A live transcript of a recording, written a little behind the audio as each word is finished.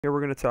Here we're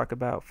going to talk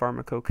about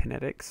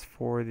pharmacokinetics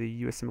for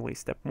the USMLE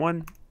Step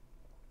 1.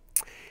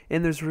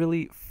 And there's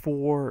really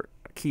four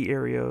key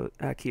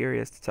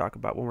areas to talk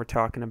about when we're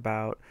talking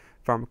about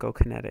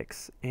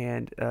pharmacokinetics.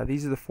 And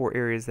these are the four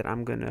areas that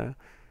I'm going to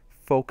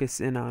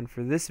focus in on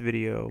for this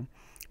video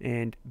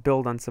and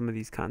build on some of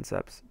these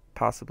concepts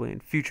possibly in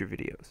future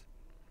videos.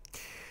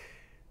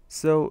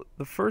 So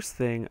the first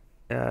thing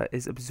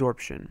is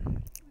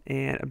absorption.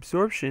 And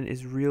absorption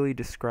is really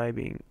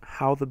describing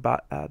how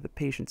the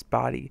patient's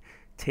body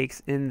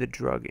takes in the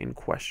drug in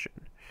question.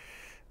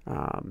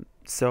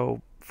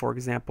 So, for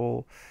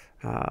example,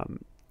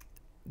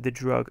 the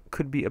drug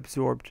could be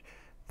absorbed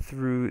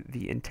through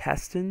the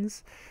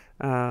intestines,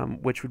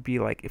 which would be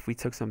like if we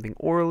took something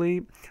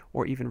orally,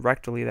 or even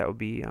rectally, that would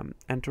be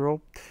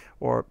enteral,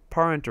 or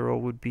parenteral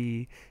would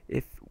be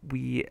if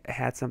we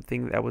had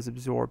something that was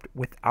absorbed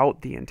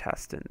without the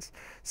intestines.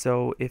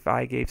 So if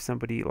I gave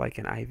somebody like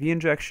an IV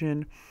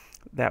injection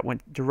that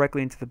went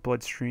directly into the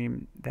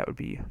bloodstream, that would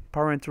be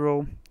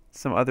parenteral.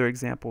 Some other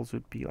examples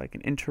would be like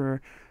an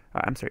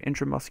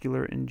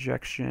intramuscular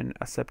injection,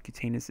 a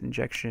subcutaneous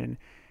injection.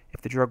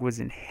 If the drug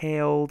was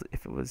inhaled,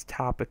 if it was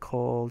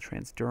topical,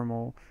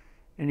 transdermal,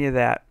 any of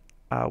that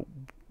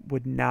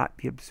would not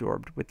be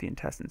absorbed with the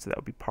intestines, so that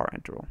would be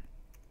parenteral.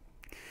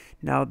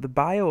 Now, the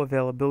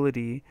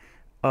bioavailability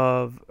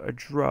of a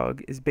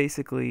drug is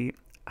basically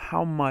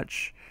how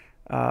much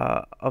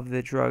of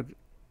the drug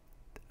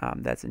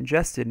that's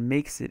ingested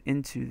makes it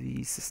into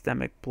the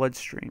systemic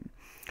bloodstream.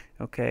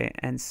 Okay,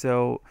 and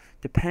so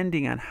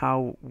depending on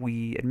how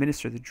we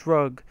administer the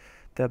drug,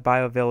 the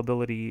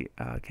bioavailability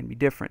can be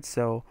different.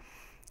 So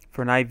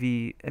for an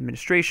IV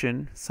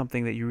administration,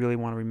 something that you really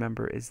want to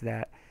remember is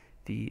that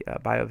the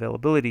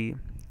bioavailability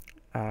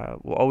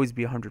will always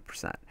be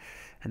 100%,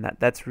 and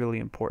that's really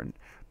important.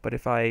 But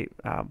if I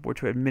were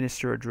to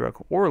administer a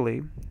drug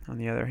orally, on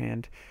the other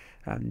hand,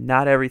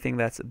 not everything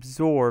that's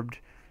absorbed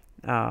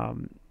or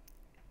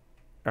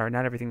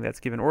not everything that's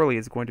given orally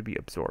is going to be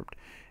absorbed.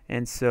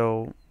 And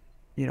so,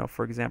 you know,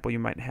 for example, you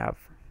might have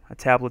a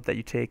tablet that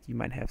you take, you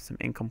might have some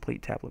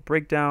incomplete tablet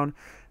breakdown,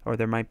 or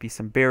there might be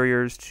some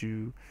barriers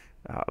to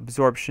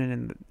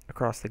absorption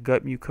across the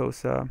gut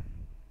mucosa,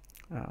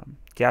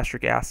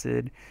 gastric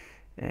acid,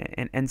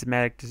 and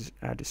enzymatic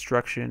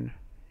destruction,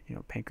 you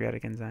know,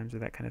 pancreatic enzymes or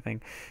that kind of thing,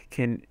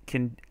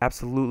 can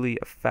absolutely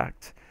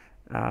affect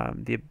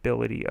the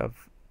ability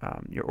of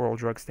your oral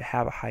drugs to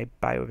have a high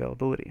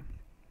bioavailability.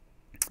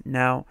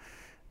 Now,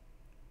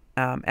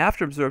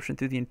 after absorption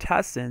through the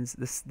intestines,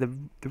 the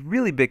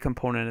really big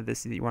component of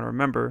this that you want to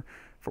remember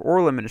for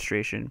oral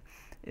administration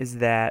is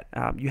that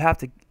you have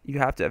to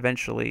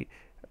eventually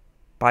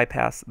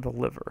bypass the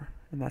liver,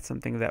 and that's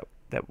something that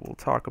we'll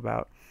talk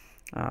about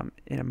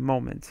in a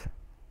moment.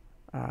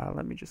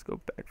 Let me just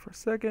go back for a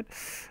second.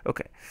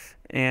 Okay,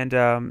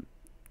 and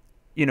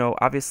you know,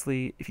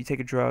 obviously, if you take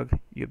a drug,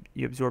 you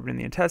absorb it in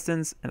the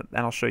intestines, and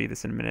I'll show you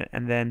this in a minute,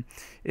 and then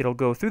it'll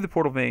go through the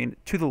portal vein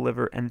to the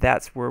liver, and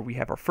that's where we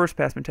have our first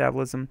pass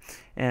metabolism,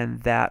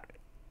 and that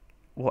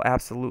will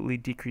absolutely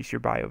decrease your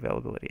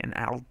bioavailability. And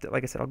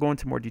like I said, I'll go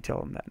into more detail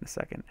on that in a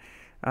second.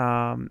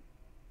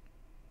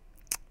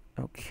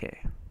 Okay,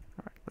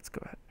 all right, let's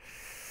go ahead.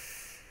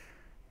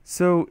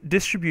 So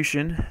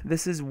distribution,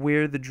 this is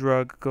where the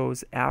drug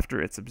goes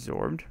after it's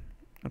absorbed.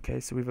 Okay,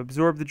 so we've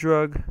absorbed the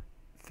drug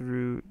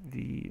through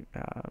the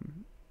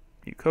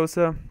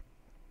mucosa,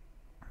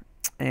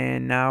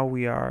 and now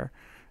we are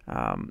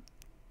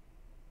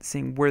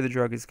seeing where the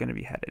drug is going to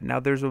be headed. Now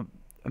there's a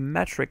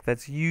metric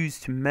that's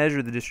used to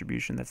measure the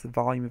distribution, that's the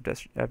volume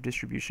of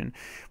distribution,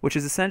 which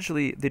is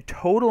essentially the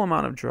total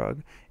amount of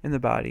drug in the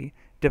body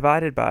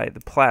divided by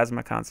the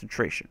plasma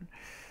concentration.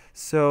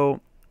 So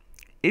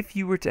if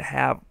you were to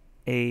have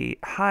a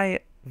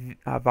high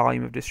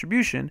volume of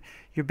distribution,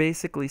 you're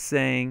basically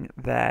saying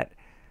that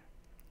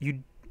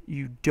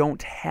you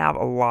don't have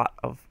a lot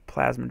of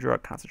plasma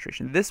drug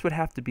concentration. This would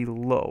have to be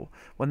low.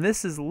 When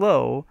this is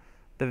low,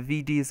 the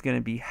VD is going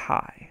to be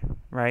high,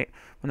 right?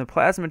 When the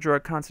plasma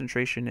drug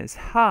concentration is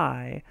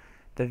high,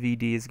 the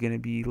VD is going to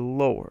be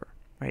lower,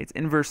 right? It's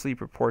inversely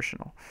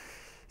proportional.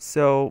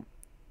 So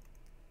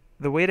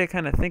the way to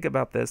kind of think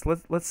about this,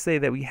 let's say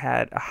that we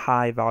had a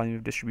high volume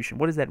of distribution.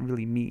 What does that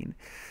really mean?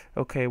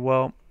 Okay,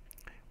 well,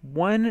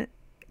 one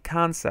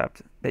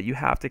concept that you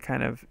have to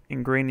kind of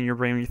ingrain in your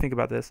brain when you think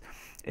about this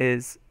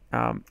is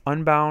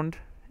unbound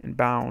and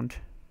bound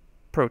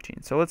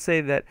protein. So let's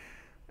say that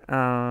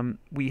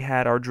we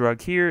had our drug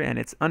here and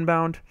it's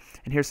unbound,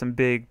 and here's some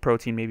big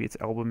protein, maybe it's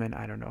albumin,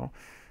 I don't know,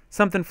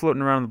 something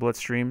floating around in the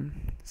bloodstream.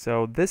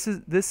 So this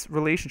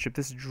relationship,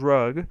 this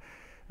drug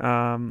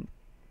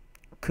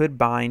could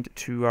bind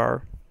to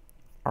our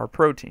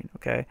protein.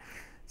 Okay,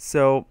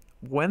 so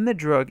when the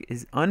drug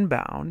is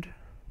unbound,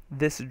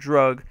 this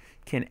drug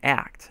can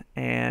act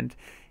and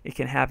it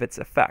can have its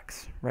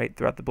effects right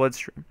throughout the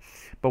bloodstream.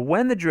 But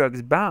when the drug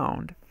is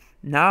bound,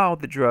 now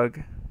the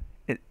drug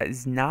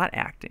is not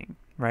acting,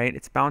 right?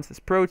 It's bound to this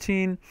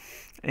protein,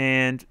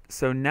 and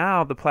so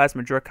now the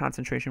plasma drug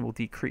concentration will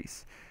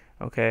decrease,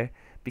 okay?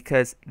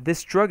 Because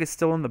this drug is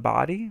still in the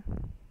body,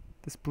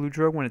 This blue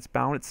drug, when it's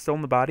bound, it's still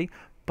in the body,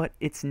 but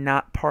it's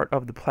not part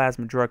of the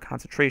plasma drug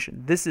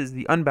concentration. This is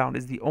the unbound,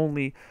 is the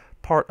only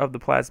part of the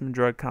plasma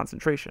drug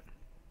concentration.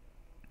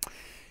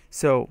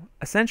 So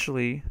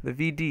essentially, the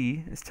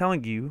VD is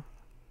telling you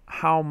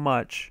how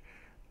much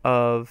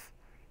of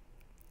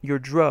your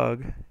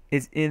drug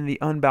is in the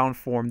unbound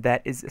form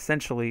that is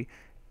essentially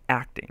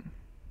acting.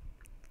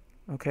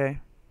 Okay,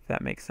 if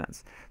that makes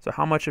sense. So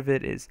how much of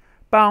it is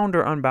bound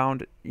or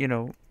unbound,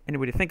 any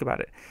way to think about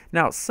it.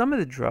 Now, some of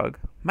the drug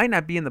might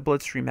not be in the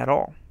bloodstream at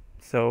all.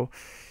 So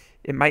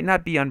it might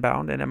not be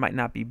unbound and it might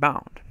not be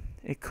bound.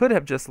 It could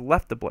have just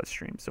left the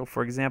bloodstream. So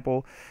for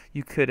example,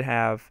 you could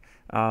have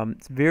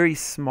very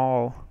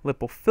small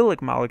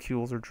lipophilic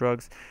molecules or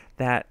drugs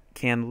that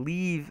can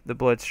leave the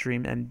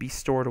bloodstream and be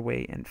stored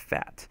away in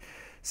fat.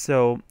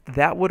 So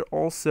that would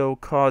also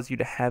cause you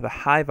to have a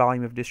high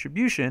volume of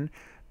distribution,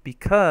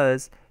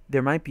 because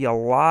there might be a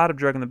lot of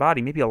drug in the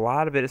body. Maybe a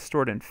lot of it is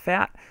stored in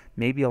fat,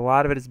 maybe a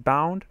lot of it is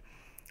bound,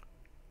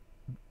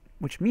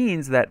 which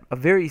means that a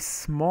very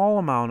small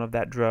amount of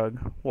that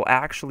drug will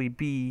actually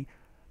be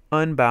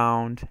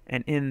unbound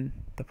and in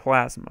the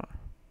plasma,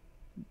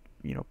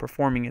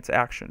 performing its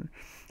action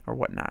or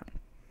whatnot.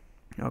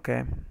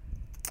 Okay.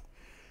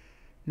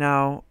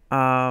 Now,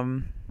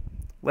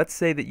 let's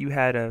say that you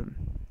had a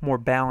more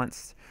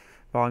balanced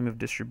volume of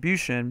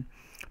distribution.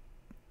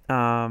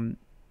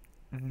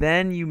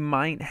 Then you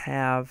might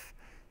have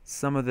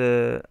some of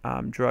the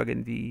drug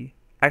in the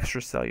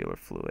extracellular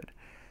fluid.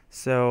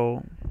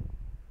 So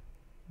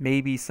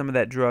maybe some of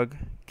that drug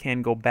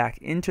can go back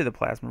into the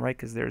plasma, right?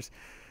 Because there's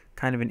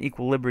kind of an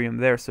equilibrium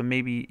there. So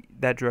maybe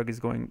that drug is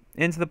going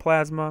into the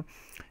plasma,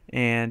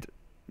 and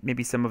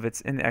maybe some of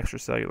it's in the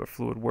extracellular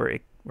fluid where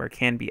it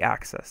can be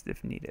accessed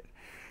if needed.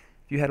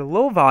 If you had a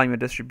low volume of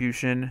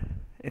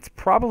distribution, it's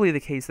probably the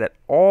case that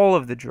all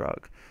of the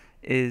drug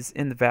is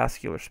in the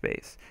vascular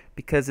space,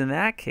 because in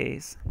that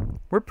case,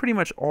 we're pretty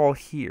much all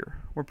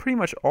here. We're pretty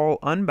much all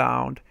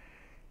unbound.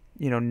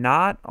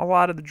 Not a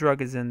lot of the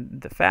drug is in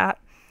the fat,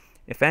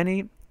 if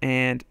any,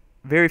 and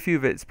very few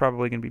of it is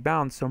probably going to be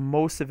bound, so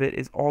most of it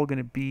is all going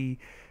to be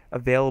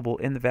available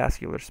in the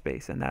vascular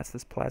space, and that's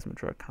this plasma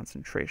drug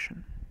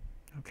concentration.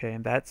 Okay,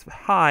 and that's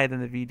high,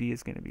 then the VD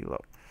is going to be low.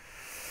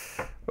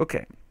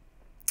 Okay.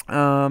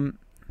 One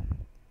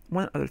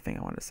other thing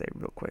I want to say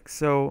real quick.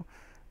 So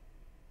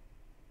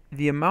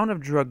the amount of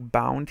drug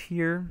bound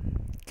here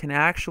can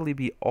actually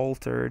be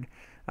altered.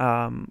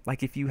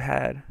 Like if you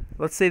had,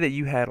 let's say that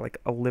you had like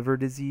a liver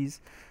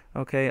disease,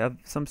 okay, of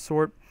some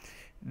sort,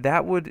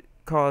 that would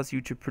cause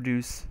you to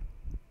produce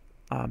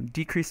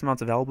decreased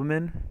amounts of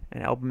albumin,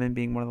 and albumin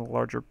being one of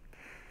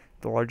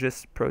the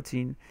largest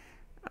protein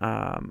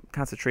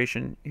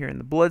concentration here in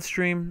the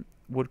bloodstream,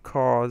 would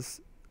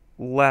cause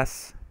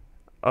less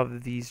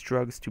of these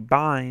drugs to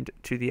bind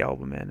to the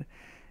albumin,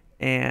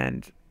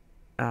 and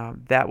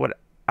that would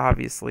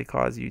obviously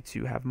cause you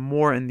to have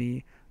more in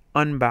the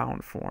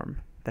unbound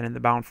form than in the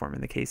bound form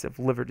in the case of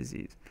liver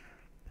disease.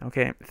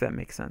 Okay, if that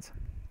makes sense.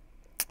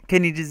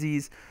 Kidney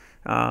disease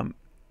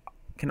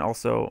can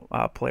also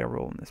play a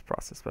role in this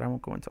process, but I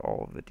won't go into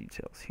all of the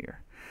details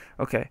here.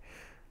 Okay,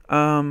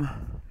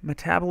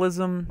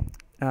 metabolism,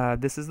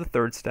 this is the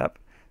third step.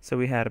 So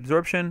we had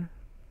absorption,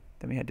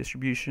 then we had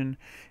distribution,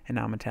 and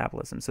now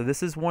metabolism. So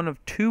this is one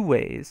of two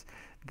ways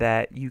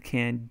that you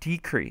can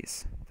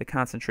decrease the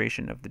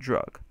concentration of the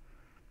drug.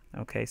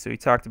 Okay, so we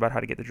talked about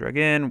how to get the drug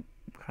in,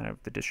 kind of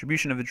the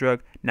distribution of the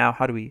drug. Now,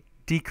 how do we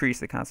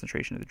decrease the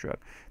concentration of the drug?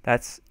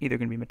 That's either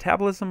going to be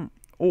metabolism,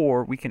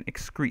 or we can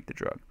excrete the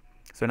drug.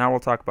 So now we'll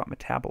talk about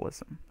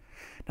metabolism.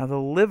 Now, the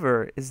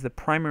liver is the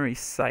primary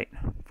site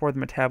for the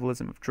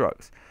metabolism of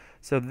drugs.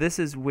 So this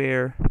is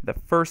where the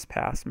first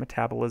pass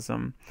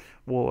metabolism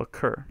will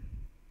occur.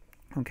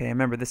 Okay,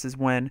 remember, this is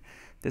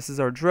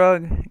our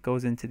drug, it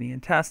goes into the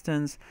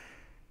intestines,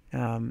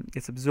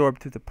 it's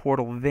absorbed through the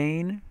portal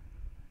vein,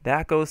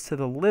 that goes to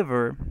the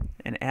liver,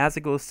 and as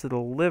it goes to the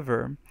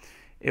liver,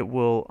 it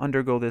will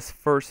undergo this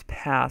first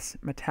pass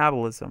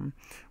metabolism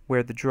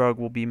where the drug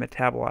will be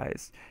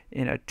metabolized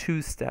in a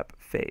two-step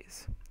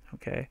phase.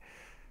 Okay,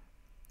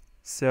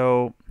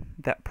 so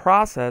that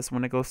process,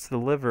 when it goes to the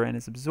liver and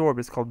is absorbed,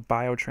 is called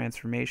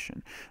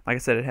biotransformation. Like I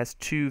said, it has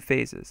two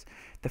phases.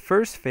 The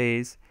first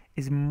phase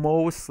is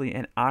mostly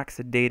an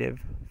oxidative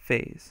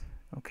phase.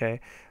 Okay,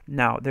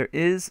 now there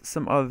is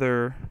some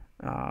other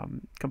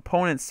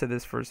components to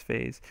this first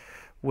phase,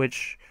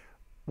 which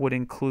would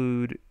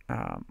include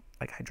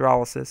like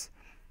hydrolysis,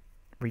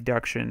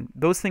 reduction.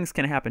 Those things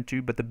can happen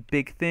too, but the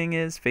big thing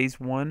is phase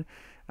one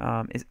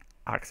is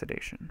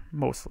oxidation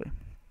mostly.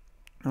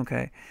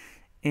 Okay,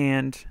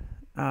 and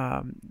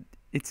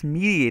it's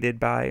mediated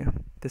by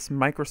this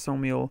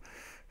microsomal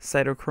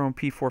cytochrome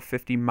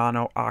P450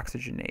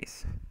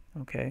 monooxygenase.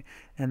 Okay,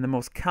 and the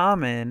most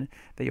common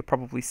that you'll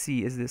probably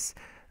see is this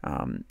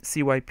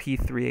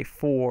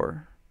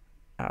CYP3A4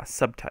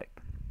 subtype,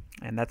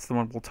 and that's the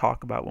one we'll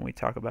talk about when we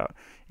talk about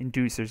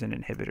inducers and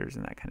inhibitors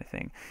and that kind of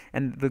thing.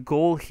 And the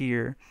goal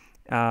here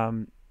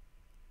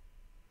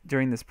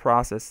during this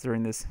process,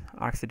 during this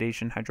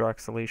oxidation,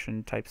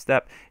 hydroxylation type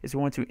step, is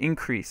we want to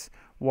increase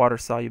water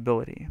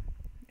solubility,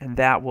 and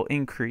that will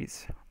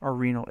increase our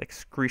renal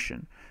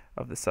excretion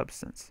of the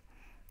substance.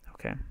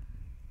 Okay.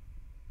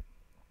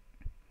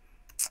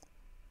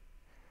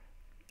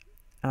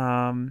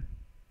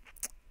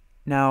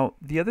 Now,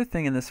 the other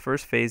thing in this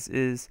first phase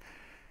is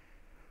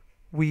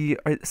we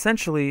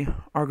essentially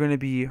are going to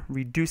be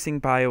reducing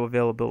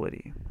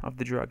bioavailability of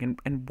the drug.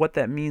 And what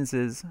that means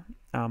is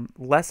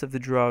less of the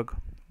drug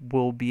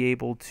will be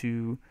able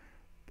to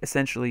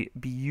essentially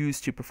be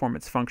used to perform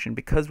its function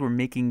because we're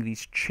making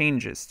these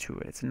changes to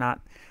it. It's not,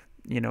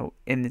 in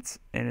its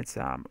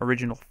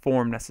original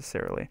form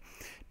necessarily.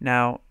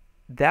 Now,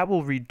 that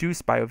will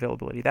reduce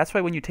bioavailability. That's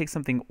why when you take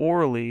something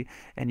orally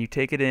and you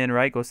take it in,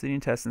 right, goes to the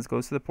intestines,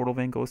 goes to the portal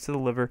vein, goes to the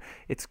liver,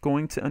 it's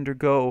going to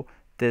undergo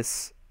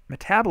this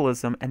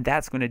metabolism, and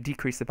that's going to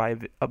decrease the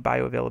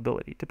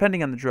bioavailability,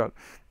 depending on the drug.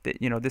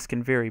 This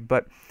can vary,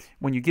 but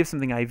when you give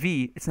something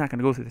IV, it's not going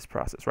to go through this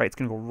process, right? It's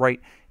going to go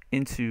right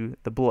into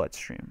the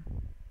bloodstream,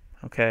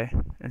 okay?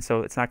 And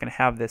so it's not going to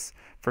have this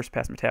first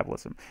pass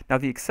metabolism. Now,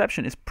 the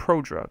exception is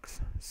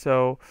prodrugs.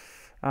 So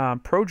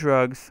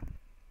prodrugs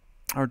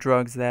are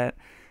drugs that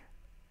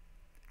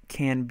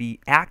can be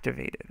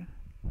activated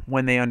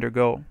when they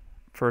undergo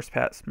first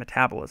pass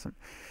metabolism.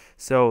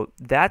 So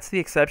that's the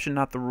exception,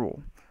 not the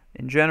rule.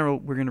 In general,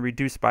 we're going to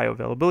reduce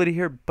bioavailability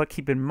here, but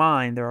keep in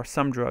mind there are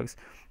some drugs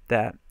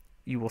that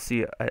you will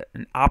see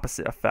an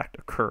opposite effect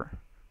occur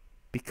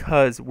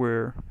because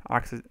we're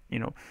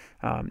undergoing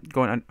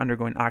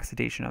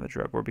oxidation on the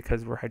drug, or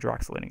because we're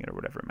hydroxylating it, or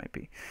whatever it might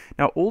be.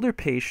 Now, older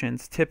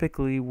patients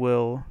typically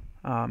will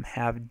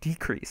have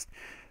decreased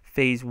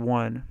phase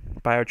 1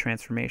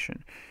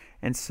 biotransformation,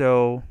 and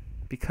so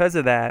because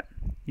of that,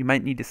 you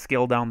might need to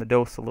scale down the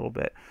dose a little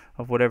bit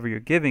of whatever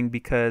you're giving,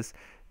 because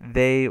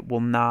they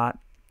will not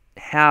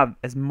have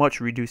as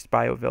much reduced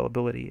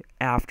bioavailability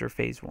after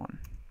phase 1.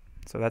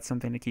 So that's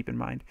something to keep in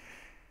mind.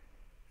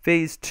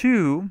 Phase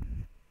 2,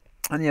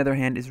 on the other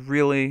hand, is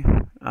really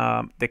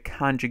the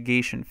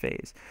conjugation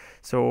phase.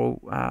 So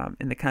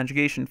in the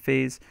conjugation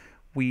phase,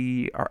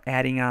 we are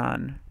adding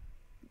on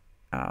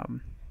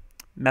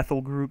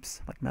methyl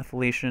groups, like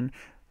methylation,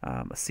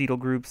 acetyl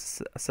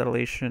groups,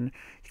 acetylation.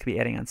 You could be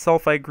adding on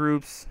sulfide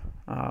groups,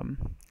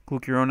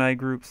 glucuronide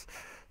groups.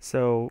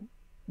 So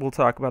we'll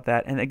talk about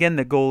that. And again,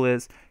 the goal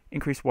is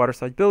increase water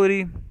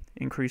solubility,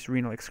 increase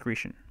renal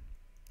excretion.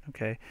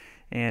 Okay,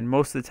 and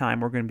most of the time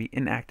we're going to be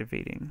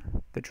inactivating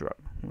the drug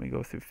when we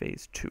go through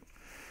phase 2.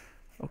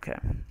 Okay,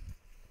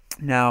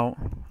 now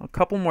a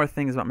couple more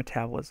things about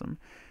metabolism.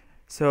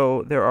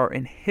 So there are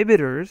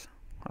inhibitors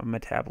of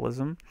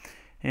metabolism,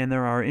 and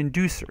there are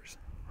inducers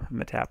of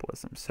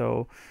metabolism.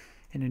 So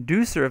an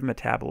inducer of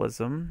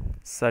metabolism,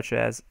 such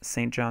as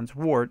St. John's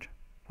wort,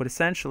 would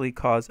essentially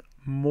cause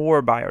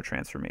more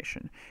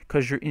biotransformation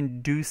because you're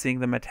inducing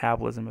the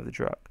metabolism of the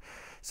drug.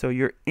 So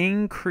you're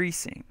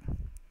increasing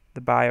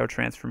the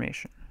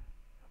biotransformation.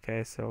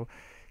 Okay, so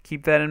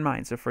keep that in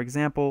mind. So for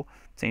example,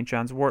 St.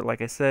 John's wort,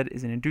 like I said,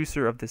 is an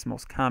inducer of this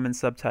most common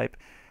subtype,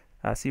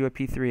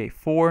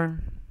 CYP3A4.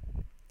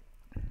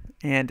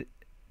 And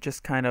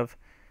just kind of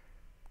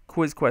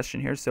quiz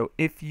question here. So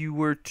if you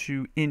were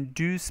to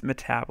induce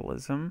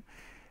metabolism,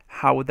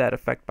 how would that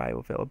affect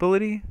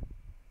bioavailability?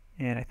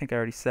 And I think I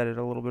already said it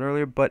a little bit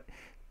earlier, but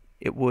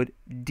it would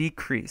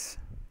decrease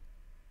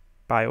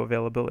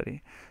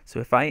bioavailability. So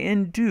if I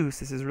induce,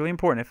 this is really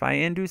important, if I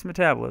induce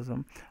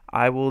metabolism,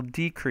 I will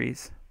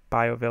decrease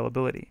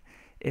bioavailability.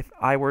 If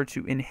I were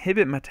to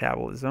inhibit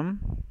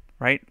metabolism,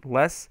 right,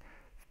 less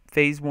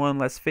phase 1,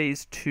 less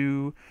phase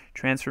 2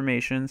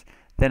 transformations,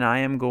 then I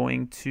am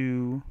going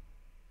to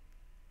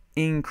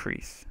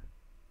increase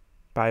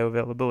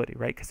bioavailability,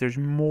 right? Because there's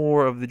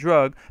more of the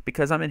drug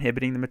because I'm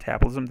inhibiting the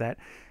metabolism that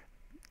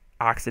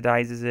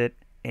oxidizes it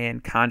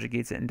and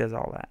conjugates it and does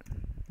all that.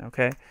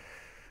 Okay?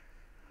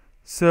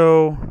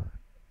 So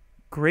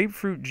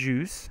grapefruit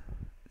juice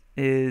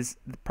is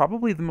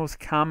probably the most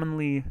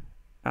commonly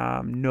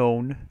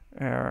known,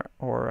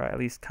 or at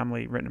least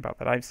commonly written about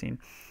that I've seen,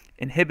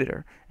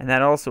 inhibitor, and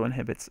that also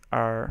inhibits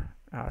our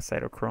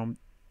cytochrome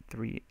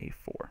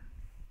 3A4.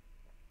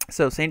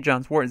 So St.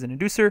 John's wort is an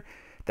inducer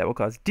that will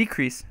cause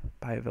decreased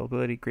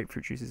bioavailability.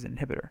 Grapefruit juice is an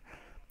inhibitor,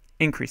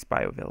 increased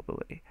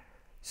bioavailability.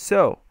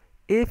 So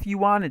if you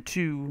wanted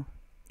to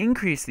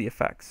increase the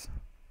effects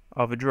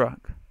of a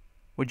drug,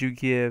 would you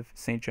give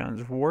St.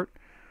 John's wort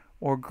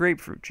or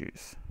grapefruit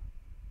juice?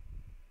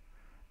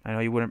 I know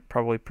you wouldn't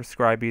probably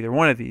prescribe either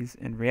one of these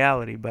in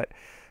reality, but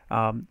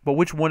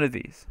which one of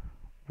these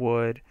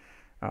would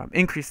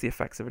increase the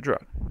effects of a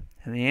drug?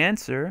 And the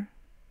answer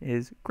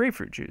is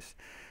grapefruit juice,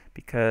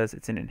 because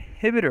it's an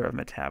inhibitor of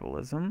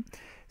metabolism,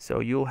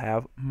 so you'll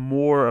have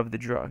more of the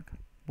drug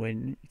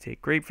when you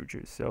take grapefruit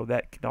juice. So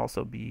that can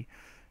also be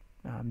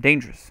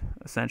dangerous,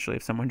 essentially,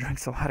 if someone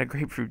drinks a lot of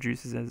grapefruit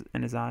juices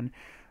and is on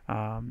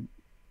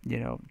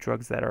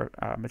drugs that are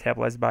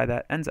metabolized by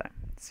that enzyme,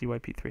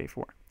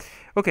 CYP3A4.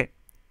 Okay,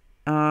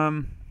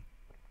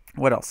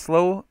 what else?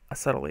 Slow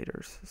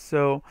acetylators.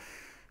 So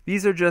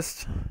these are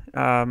just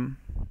a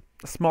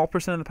small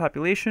percent of the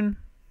population,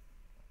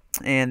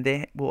 and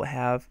they will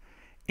have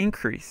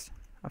increased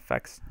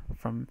effects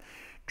from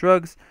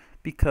drugs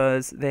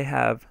because they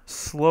have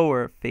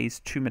slower phase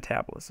 2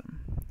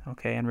 metabolism.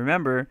 Okay, and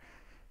remember,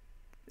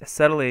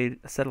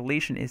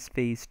 acetylation is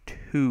phase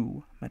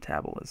 2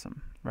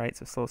 metabolism, right?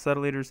 So slow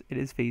acetylators, it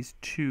is phase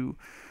 2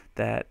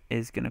 that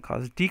is going to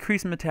cause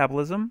decreased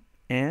metabolism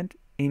and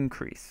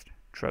increased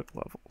drug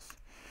levels.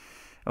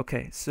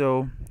 Okay,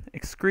 so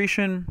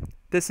excretion,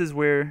 this is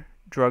where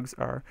drugs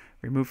are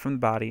removed from the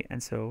body,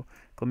 and so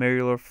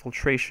glomerular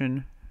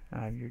filtration,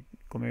 your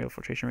glomerular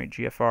filtration rate,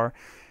 GFR,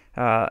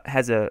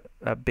 has a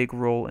big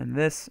role in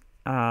this.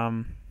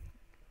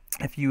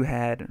 If you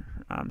had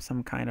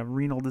some kind of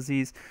renal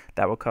disease,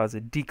 that will cause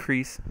a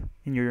decrease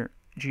in your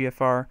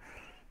GFR,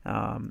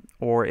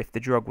 or if the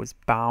drug was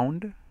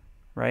bound,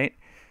 right,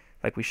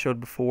 like we showed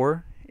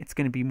before, it's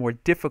going to be more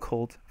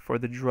difficult for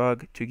the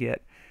drug to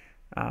get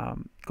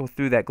go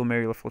through that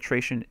glomerular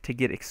filtration to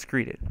get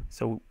excreted.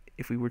 So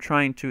if we were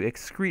trying to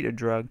excrete a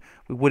drug,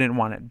 we wouldn't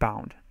want it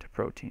bound to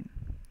protein.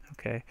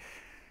 Okay.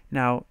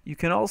 Now, you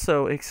can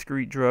also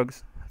excrete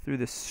drugs through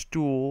the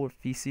stool or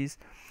feces,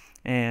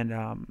 and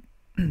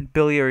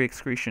biliary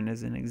excretion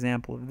is an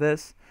example of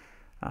this.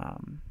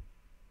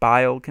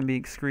 Bile can be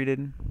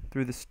excreted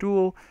through the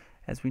stool,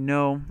 as we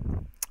know,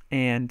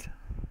 and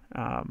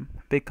a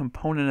big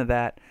component of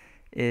that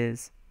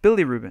is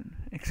bilirubin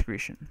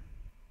excretion.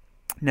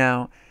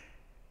 Now,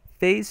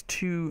 phase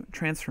 2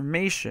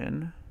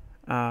 transformation,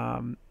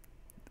 when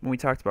we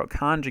talked about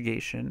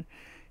conjugation,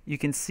 you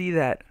can see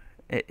that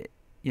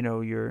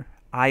your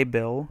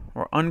I-bil,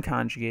 or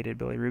unconjugated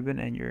bilirubin,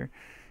 and your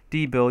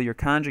D-bil, your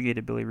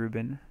conjugated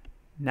bilirubin.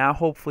 Now,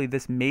 hopefully,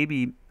 this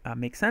maybe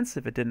makes sense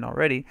if it didn't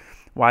already,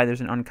 why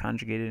there's an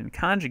unconjugated and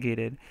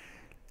conjugated,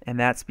 and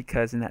that's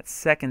because in that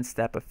second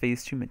step of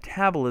phase 2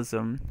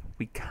 metabolism,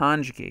 we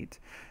conjugate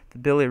the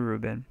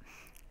bilirubin,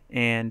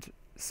 and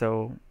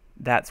so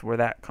that's where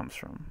that comes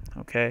from,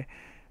 okay?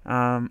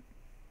 And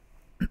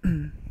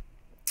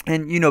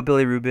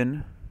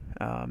bilirubin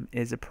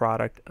is a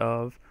product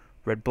of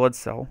red blood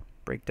cell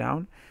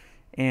breakdown,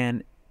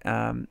 and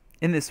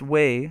in this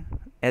way,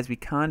 as we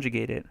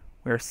conjugate it,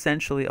 we're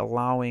essentially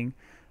allowing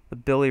the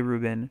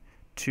bilirubin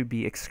to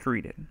be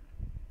excreted,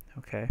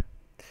 okay?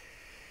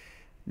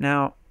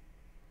 Now,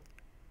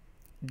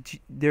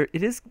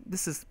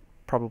 this is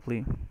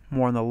probably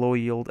more on the low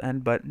yield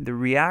end, but the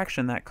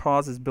reaction that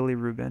causes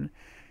bilirubin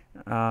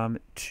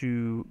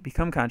to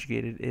become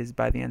conjugated is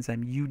by the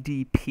enzyme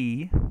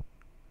UDP,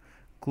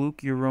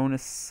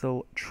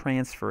 glucuronidase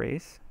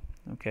transferase.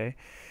 Okay,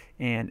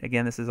 and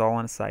again, this is all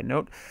on a side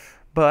note,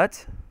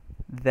 but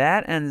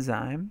that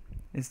enzyme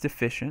is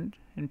deficient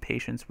in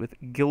patients with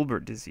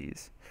Gilbert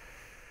disease,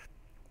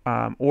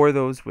 or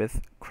those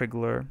with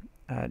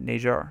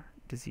Crigler-Najjar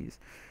disease.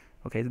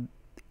 Okay,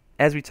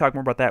 as we talk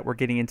more about that, we're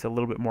getting into a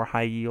little bit more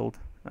high yield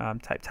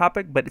type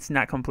topic, but it's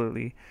not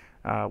completely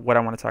what I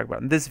want to talk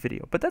about in this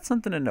video. But that's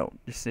something to note,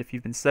 just if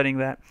you've been studying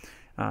that,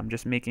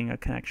 just making a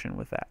connection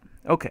with that.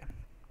 Okay,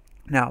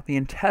 now the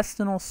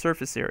intestinal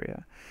surface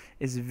area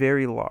is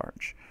very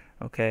large,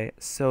 okay,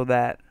 so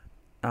that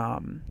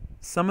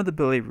some of the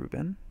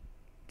bilirubin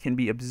can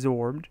be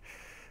absorbed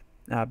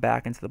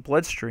back into the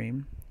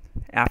bloodstream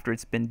after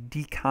it's been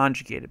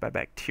deconjugated by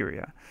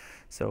bacteria.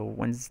 So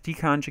when it's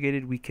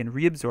deconjugated, we can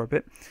reabsorb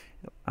it,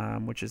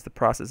 which is the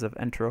process of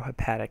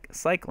enterohepatic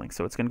cycling.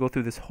 So it's going to go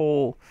through this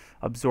whole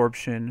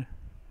absorption,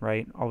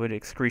 right, all the way to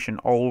excretion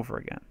all over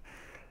again.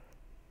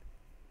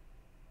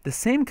 The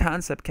same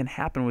concept can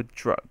happen with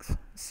drugs.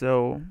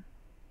 So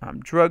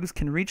drugs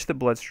can reach the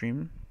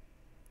bloodstream,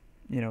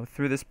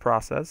 through this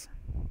process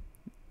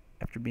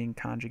after being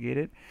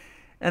conjugated,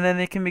 and then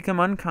they can become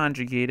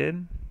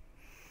unconjugated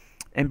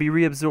and be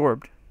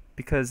reabsorbed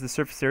because the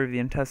surface area of the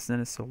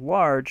intestine is so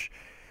large,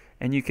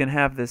 and you can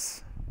have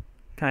this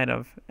kind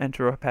of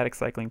enterohepatic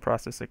cycling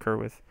process occur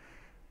with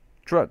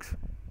drugs.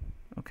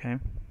 Okay.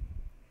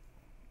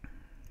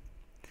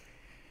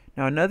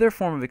 Now, another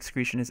form of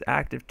excretion is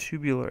active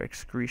tubular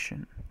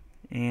excretion,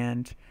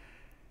 and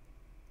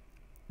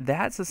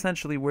that's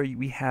essentially where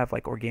we have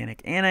like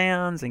organic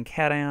anions and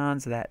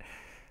cations that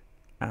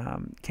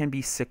can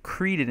be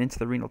secreted into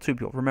the renal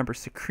tubule. Remember,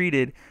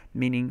 secreted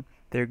meaning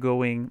they're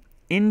going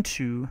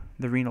into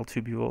the renal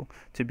tubule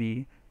to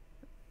be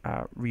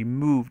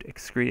removed,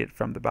 excreted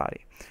from the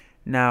body.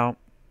 Now,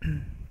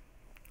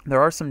 there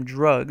are some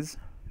drugs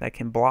that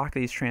can block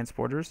these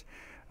transporters.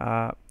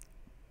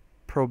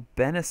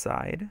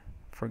 Probenecide,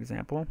 for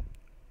example,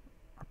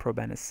 or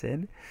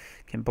probenecid,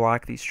 can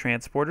block these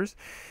transporters.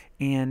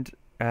 And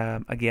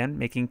again,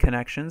 making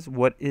connections.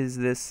 What is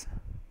this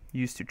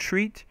used to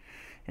treat?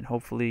 And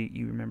hopefully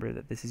you remember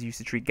that this is used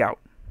to treat gout.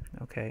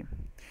 Okay.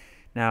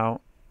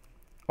 Now,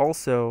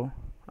 also,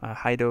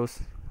 high dose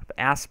of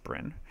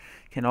aspirin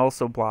can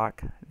also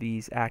block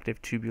these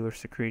active tubular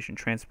secretion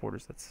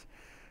transporters.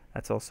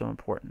 That's also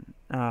important.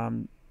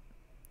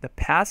 The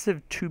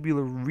passive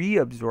tubular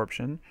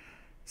reabsorption,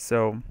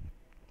 so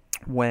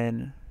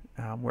when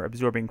we're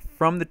absorbing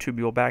from the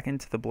tubule back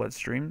into the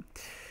bloodstream.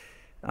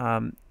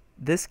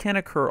 This can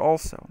occur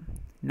also.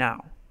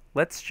 Now,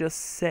 let's just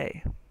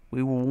say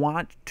we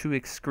want to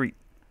excrete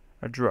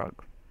a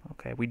drug.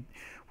 Okay,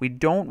 we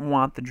don't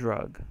want the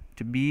drug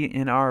to be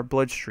in our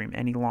bloodstream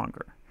any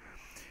longer.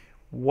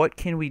 What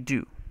can we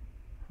do?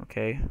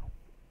 Okay,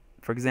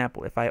 for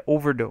example, if I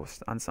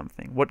overdosed on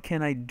something, what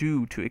can I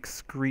do to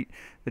excrete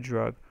the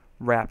drug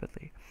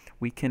rapidly?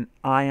 We can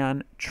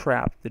ion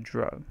trap the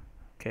drug.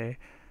 Okay,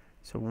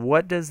 so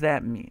what does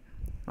that mean?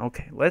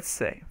 Okay, let's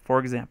say, for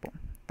example,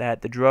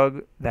 that the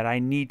drug that I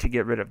need to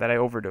get rid of, that I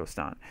overdosed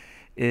on,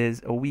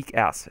 is a weak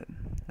acid.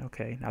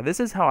 Okay, now this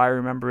is how I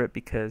remember it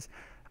because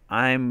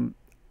I'm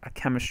a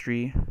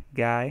chemistry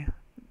guy,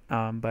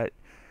 but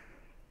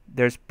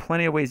there's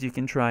plenty of ways you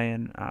can try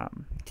and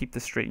keep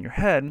this straight in your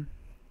head.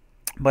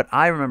 But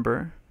I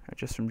remember,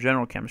 just from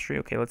general chemistry,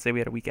 okay, let's say we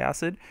had a weak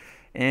acid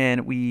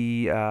and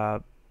we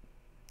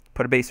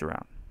put a base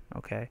around.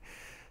 Okay,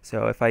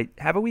 so if I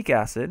have a weak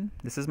acid,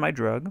 this is my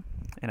drug,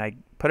 and I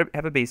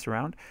have a base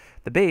around,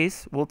 the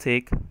base will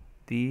take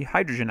the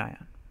hydrogen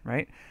ion,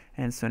 right?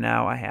 And so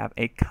now I have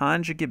a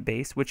conjugate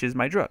base, which is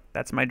my drug.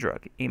 That's my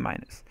drug, A-.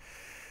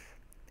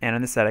 And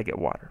on this side I get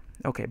water.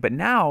 Okay, but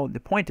now the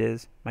point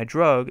is my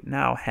drug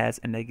now has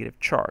a negative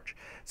charge.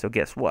 So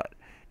guess what?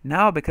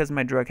 Now because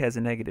my drug has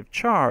a negative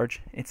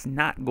charge, it's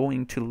not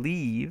going to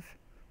leave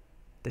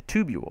the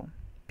tubule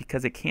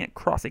because it can't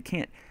cross. It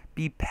can't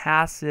be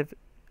passive.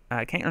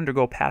 It can't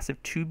undergo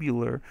passive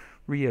tubular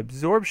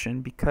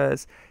reabsorption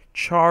because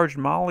charged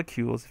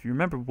molecules, if you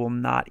remember, will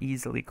not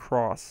easily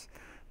cross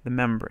the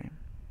membrane.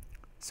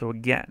 So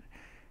again,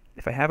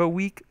 if I have a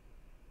weak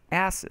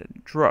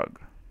acid drug,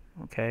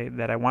 okay,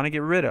 that I want to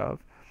get rid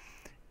of,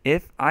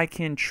 if I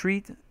can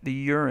treat the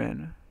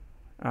urine,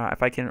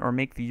 or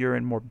make the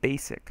urine more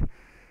basic,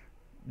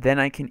 then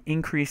I can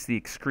increase the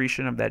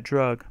excretion of that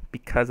drug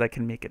because I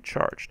can make it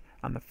charged.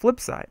 On the flip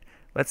side,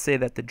 let's say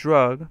that the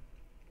drug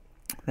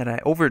that I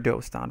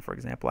overdosed on, for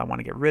example, I want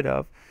to get rid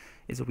of,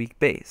 is a weak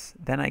base.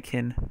 Then I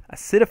can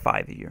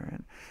acidify the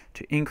urine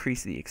to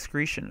increase the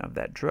excretion of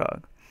that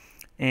drug.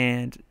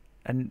 And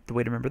the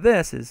way to remember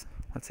this is,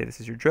 let's say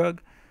this is your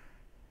drug,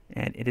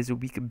 and it is a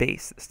weak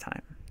base this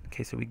time.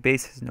 Okay, so weak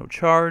base has no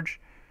charge.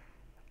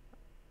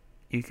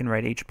 You can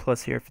write H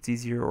plus here if it's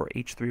easier, or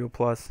H3O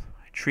plus.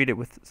 I treat it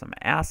with some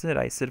acid.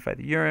 I acidify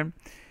the urine.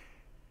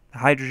 The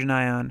hydrogen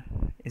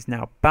ion is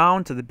now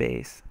bound to the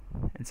base,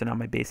 and so now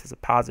my base has a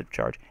positive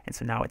charge, and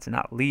so now it's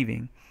not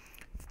leaving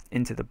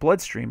into the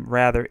bloodstream.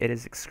 Rather, it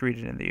is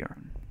excreted in the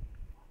urine.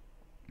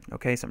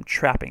 Okay, so I'm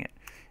trapping it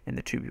in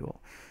the tubule.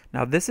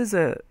 Now, this is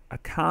a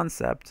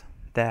concept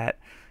that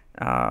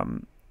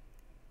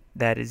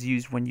that is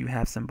used when you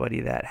have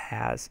somebody that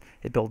has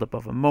a buildup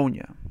of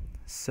ammonia.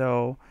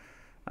 So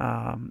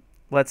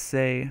let's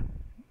say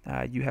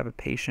you have a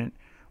patient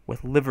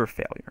with liver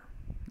failure,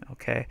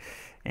 okay?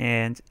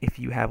 And if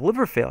you have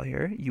liver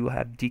failure, you will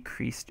have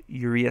decreased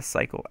urea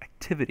cycle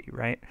activity,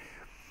 right?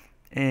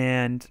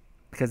 And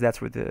because that's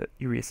where the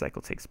urea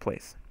cycle takes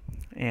place.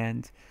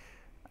 And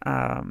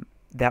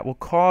that will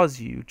cause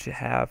you to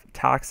have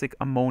toxic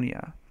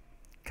ammonia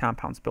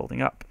compounds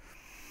building up.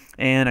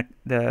 And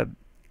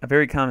a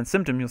very common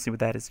symptom you'll see with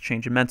that is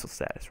change in mental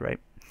status, right?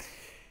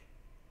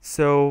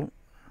 So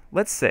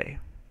let's say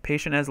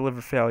patient has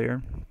liver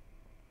failure,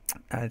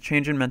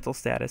 change in mental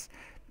status,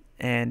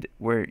 and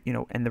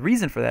and the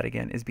reason for that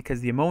again is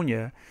because the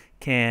ammonia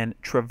can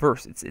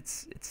traverse.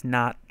 It's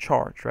not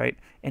charged, right?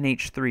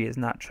 NH3 is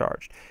not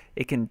charged.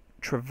 It can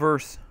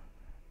traverse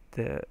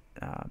the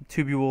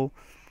tubule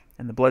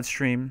and the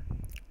bloodstream,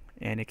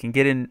 and it can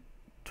get into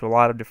a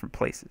lot of different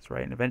places,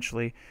 right? And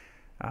eventually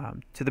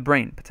to the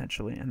brain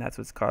potentially, and that's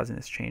what's causing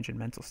this change in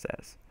mental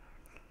status.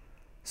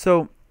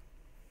 So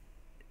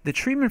the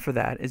treatment for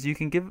that is you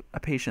can give a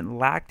patient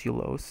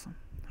lactulose,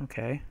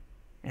 okay,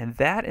 and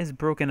that is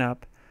broken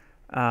up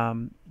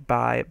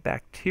by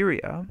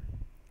bacteria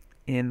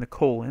in the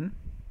colon,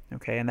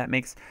 okay, and that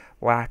makes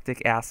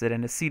lactic acid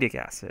and acetic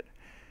acid.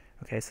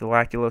 Okay, so the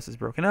lactulose is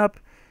broken up,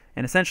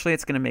 and essentially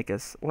it's going to make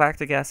us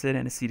lactic acid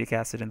and acetic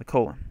acid in the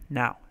colon.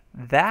 Now,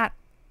 that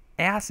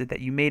acid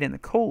that you made in the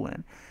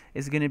colon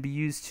is going to be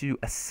used to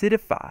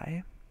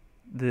acidify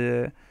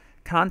the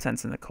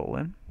contents in the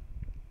colon,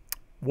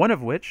 one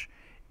of which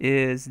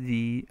is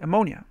the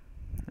ammonia,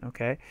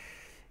 okay?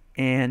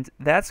 And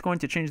that's going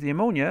to change the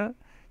ammonia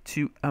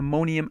to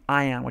ammonium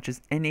ion, which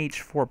is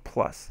NH4+.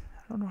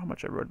 I don't know how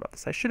much I wrote about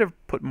this. I should have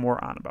put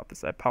more on about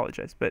this. I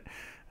apologize, but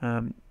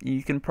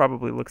you can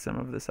probably look some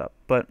of this up.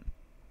 But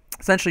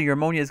essentially, your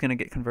ammonia is going to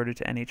get converted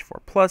to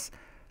NH4+,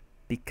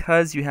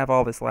 because you have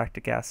all this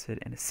lactic acid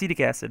and acetic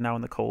acid now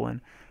in the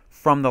colon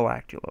from the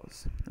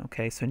lactulose.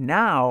 Okay, so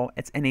now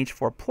it's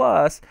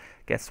NH4+.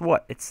 Guess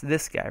what? It's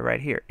this guy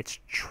right here. It's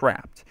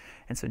trapped.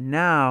 And so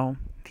now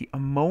the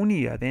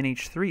ammonia, the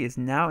NH3, is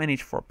now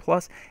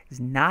NH4+, is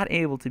not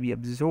able to be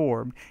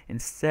absorbed.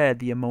 Instead,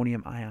 the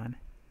ammonium ion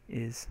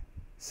is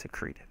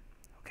secreted.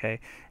 Okay,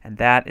 and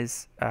that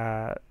is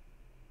a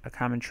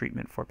common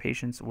treatment for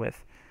patients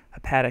with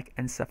hepatic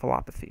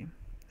encephalopathy.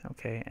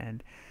 Okay,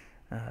 and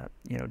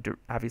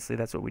Obviously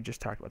that's what we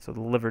just talked about. So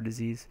the liver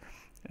disease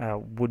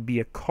would be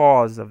a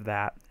cause of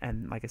that.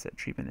 And like I said,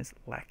 treatment is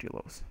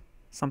lactulose.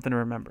 Something to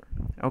remember.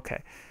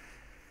 Okay.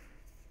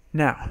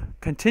 Now,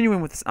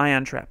 continuing with this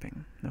ion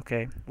trapping,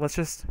 okay, let's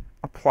just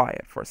apply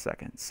it for a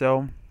second.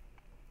 So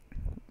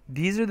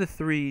these are the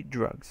 3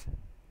 drugs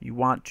you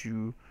want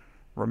to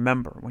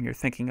remember when you're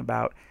thinking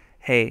about,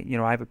 hey,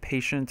 I have a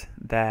patient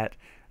that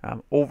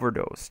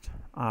overdosed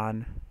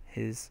on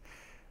his,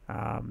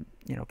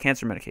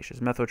 cancer medications,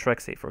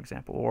 methotrexate, for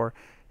example, or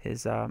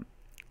his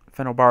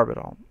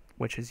phenobarbital,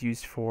 which is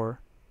used for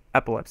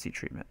epilepsy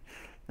treatment,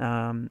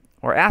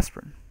 or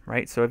aspirin,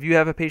 right? So if you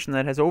have a patient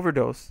that has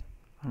overdosed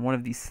on one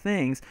of these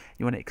things,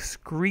 you want to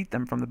excrete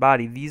them from the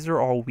body. These are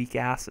all weak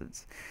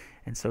acids.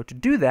 And so to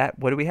do that,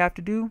 what do we have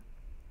to do?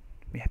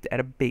 We have to add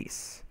a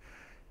base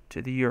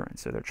to the urine.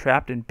 So they're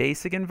trapped in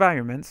basic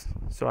environments.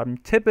 So I'm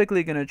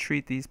typically going to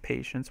treat these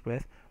patients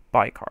with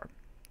bicarb,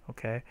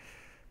 okay?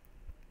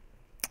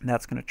 And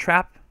that's going to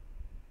trap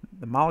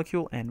the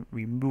molecule and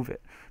remove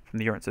it from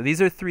the urine. So these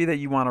are 3 that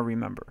you want to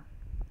remember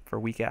for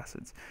weak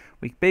acids.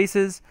 Weak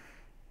bases,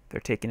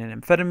 they're taking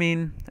an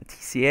amphetamine, a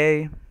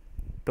TCA.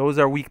 Those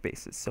are weak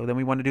bases. So then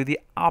we want to do the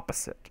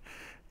opposite.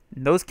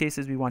 In those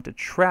cases, we want to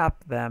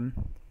trap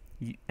them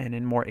and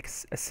in more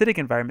acidic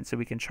environments so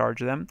we can charge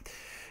them.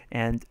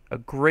 And a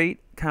great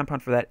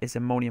compound for that is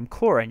ammonium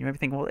chloride. You might be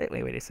thinking, well,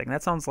 wait a second.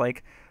 That sounds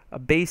like a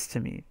base to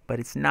me, but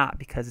it's not,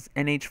 because it's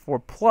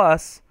NH4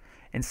 plus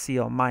and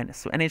Cl minus.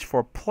 So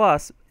NH4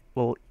 plus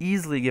will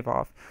easily give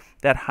off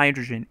that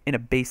hydrogen in a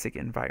basic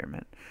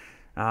environment,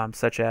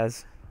 such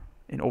as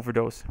an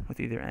overdose with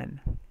either an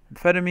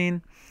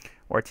amphetamine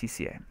or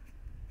TCA.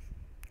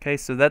 Okay,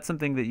 so that's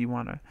something that you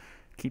want to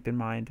keep in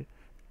mind.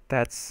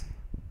 That's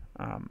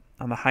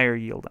on the higher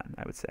yield end,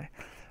 I would say.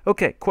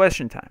 Okay,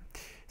 question time.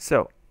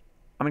 So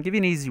I'm going to give you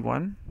an easy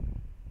one.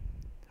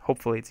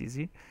 Hopefully it's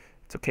easy.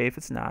 It's okay if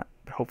it's not,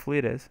 but hopefully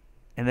it is.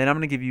 And then I'm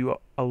going to give you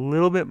a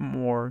little bit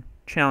more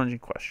challenging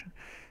question.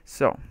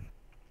 So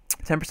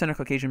 10% of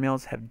Caucasian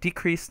males have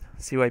decreased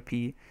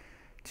CYP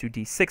to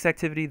D6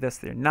 activity, thus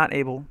they're not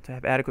able to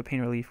have adequate pain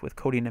relief with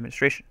codeine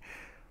administration.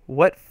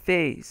 What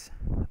phase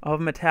of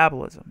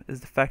metabolism is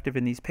defective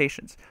in these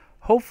patients?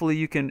 Hopefully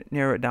you can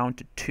narrow it down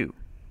to 2.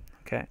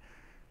 Okay,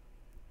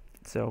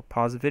 so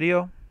pause the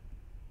video.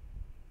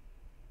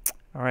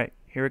 All right,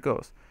 here it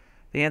goes.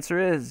 The answer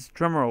is,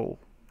 drumroll,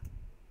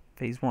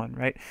 phase 1,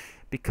 right?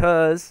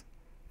 Because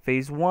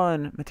phase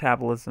 1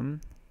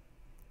 metabolism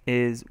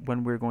is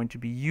when we're going to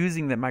be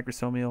using that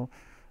microsomal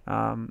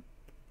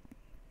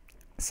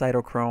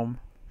cytochrome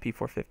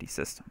P450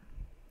 system.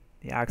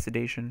 The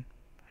oxidation,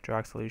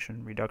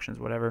 hydroxylation, reductions,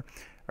 whatever,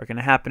 are going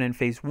to happen in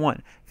phase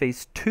 1.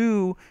 Phase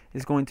 2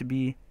 is going to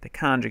be the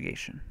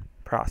conjugation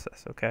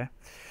process, okay?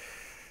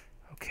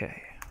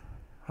 Okay.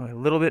 A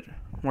little bit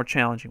more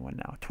challenging one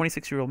now.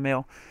 26-year-old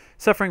male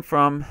suffering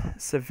from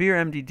severe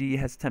MDD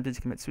has attempted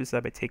to commit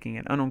suicide by taking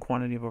an unknown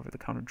quantity of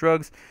over-the-counter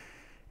drugs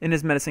in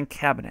his medicine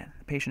cabinet.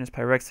 The patient is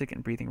pyrexic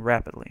and breathing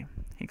rapidly.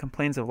 He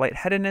complains of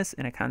lightheadedness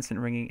and a constant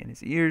ringing in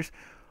his ears.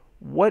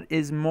 What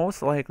is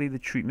most likely the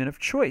treatment of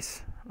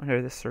choice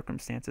under the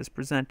circumstances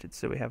presented?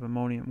 So we have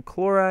ammonium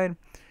chloride,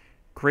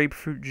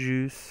 grapefruit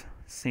juice,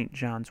 St.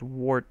 John's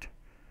wort,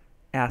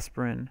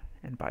 aspirin,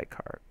 and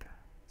bicarb.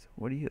 So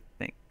what do you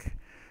think?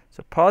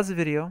 So pause the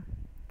video,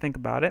 think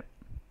about it.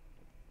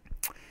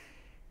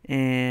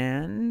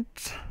 And,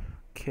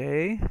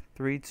 okay,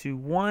 3, 2,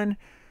 1.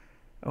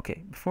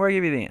 Okay, before I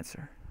give you the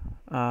answer,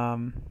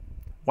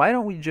 why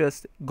don't we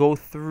just go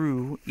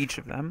through each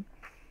of them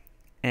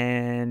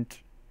and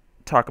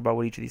talk about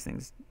what each of these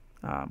things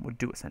would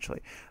do,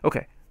 essentially.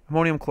 Okay,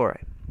 ammonium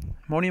chloride.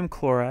 Ammonium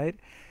chloride,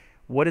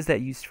 what is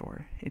that used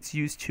for? It's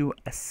used to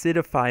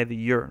acidify the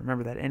urine.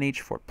 Remember that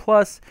NH4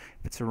 plus,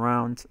 if it's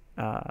around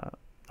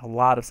a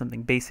lot of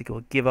something basic, it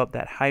will give up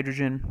that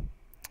hydrogen,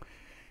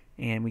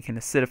 and we can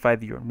acidify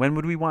the urine. When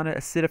would we want to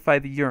acidify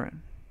the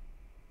urine?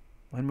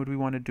 When would we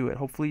want to do it?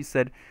 Hopefully you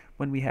said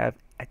when we have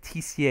a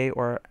TCA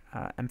or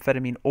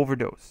amphetamine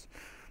overdose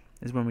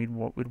is when we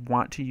would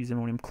want to use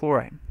ammonium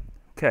chloride.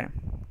 Okay,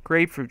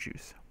 grapefruit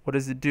juice. What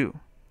does it do?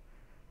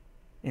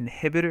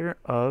 Inhibitor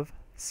of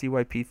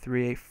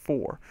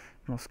CYP3A4,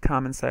 most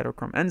common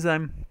cytochrome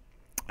enzyme,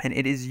 and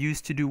it is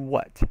used to do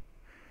what?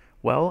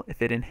 Well,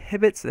 if it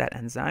inhibits that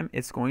enzyme,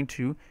 it's going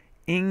to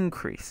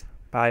increase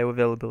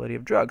bioavailability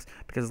of drugs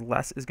because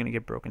less is going to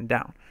get broken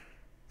down.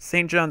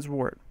 St. John's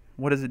wort,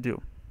 what does it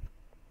do?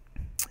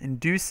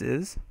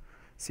 Induces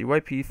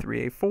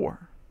CYP3A4,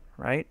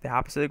 right? The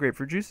opposite of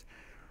grapefruit juice.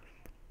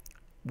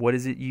 What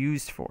is it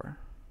used for?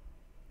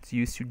 It's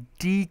used to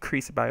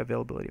decrease the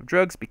bioavailability of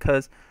drugs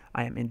because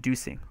I am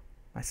inducing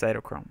my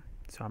cytochrome.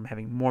 So I'm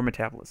having more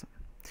metabolism.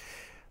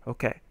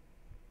 Okay.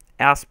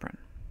 Aspirin.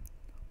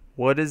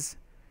 What does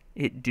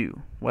it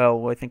do?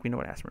 Well, I think we know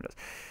what aspirin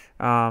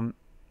does.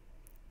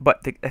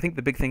 But I think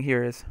the big thing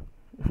here is,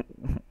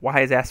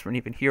 why is aspirin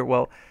even here?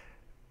 Well,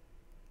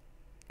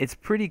 it's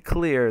pretty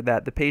clear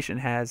that the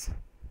patient has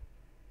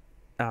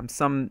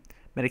some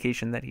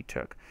medication that he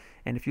took.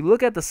 And if you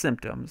look at the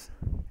symptoms,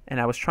 and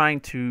I was trying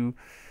to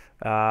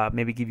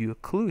maybe give you a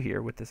clue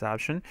here with this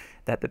option,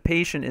 that the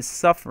patient is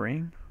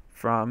suffering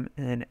from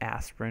an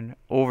aspirin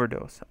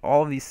overdose.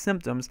 All of these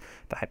symptoms,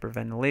 the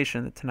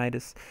hyperventilation, the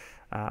tinnitus,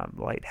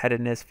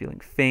 lightheadedness, feeling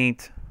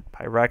faint,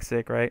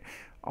 pyrexic, right?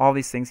 All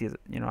these things, he has,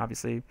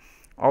 obviously,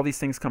 all these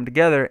things come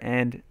together,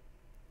 and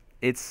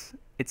it's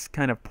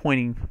kind of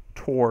pointing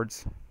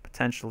towards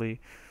potentially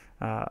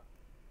an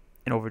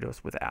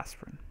overdose with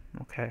aspirin.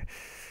 Okay.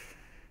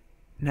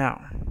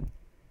 Now,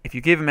 if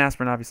you give him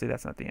aspirin, obviously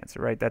that's not the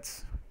answer, right?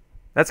 That's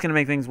going to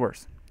make things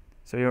worse.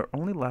 So you're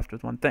only left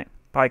with one thing,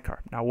 bicarb.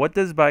 Now, what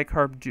does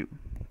bicarb do?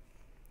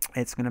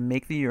 It's going to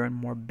make the urine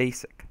more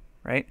basic,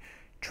 right?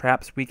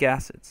 Traps weak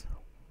acids.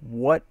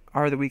 What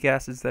are the weak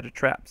acids that it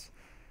traps?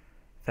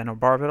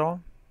 Phenobarbital,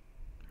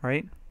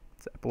 right?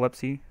 It's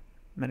epilepsy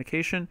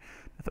medication.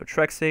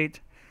 Methotrexate.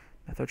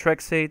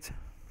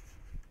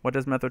 What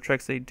does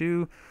methotrexate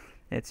do?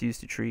 It's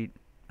used to treat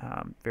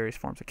various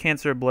forms of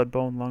cancer, blood,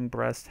 bone, lung,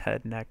 breast,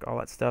 head, neck, all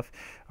that stuff,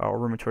 or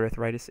rheumatoid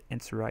arthritis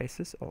and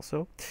psoriasis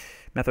also.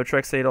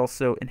 Methotrexate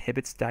also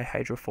inhibits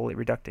dihydrofolate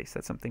reductase.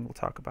 That's something we'll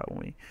talk about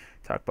when we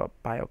talk about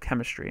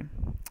biochemistry.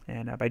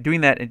 And by doing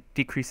that, it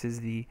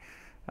decreases the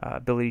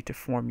ability to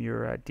form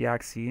your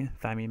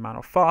deoxythymine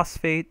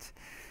monophosphate,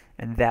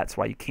 and that's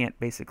why you can't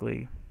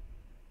basically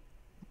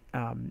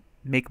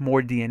make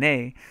more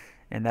DNA,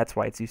 and that's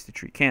why it's used to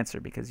treat cancer,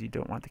 because you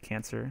don't want the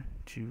cancer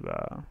to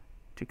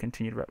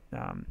continue to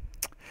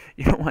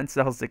you don't want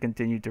cells to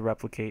continue to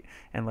replicate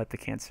and let the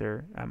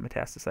cancer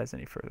metastasize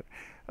any further.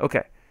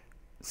 Okay,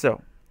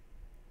 so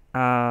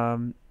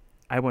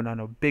I went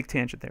on a big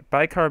tangent there.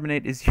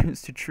 Bicarbonate is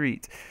used to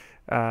treat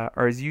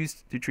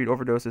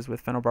overdoses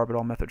with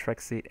phenobarbital,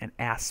 methotrexate, and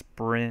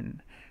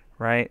aspirin,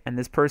 right? And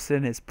this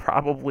person has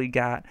probably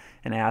got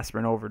an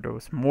aspirin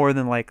overdose, more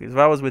than likely. So if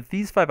I was with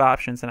these 5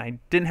 options and I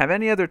didn't have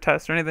any other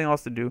tests or anything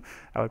else to do,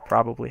 I would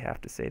probably have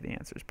to say the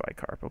answer is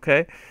bicarb,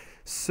 okay?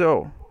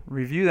 So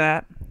review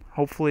that.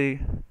 Hopefully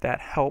that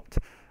helped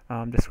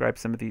describe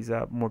some of these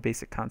more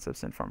basic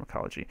concepts in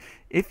pharmacology.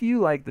 If you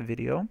like the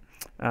video,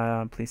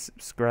 please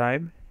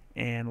subscribe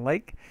and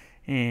like,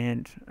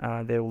 and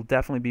there will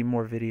definitely be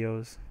more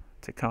videos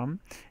to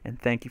come. And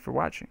thank you for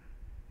watching.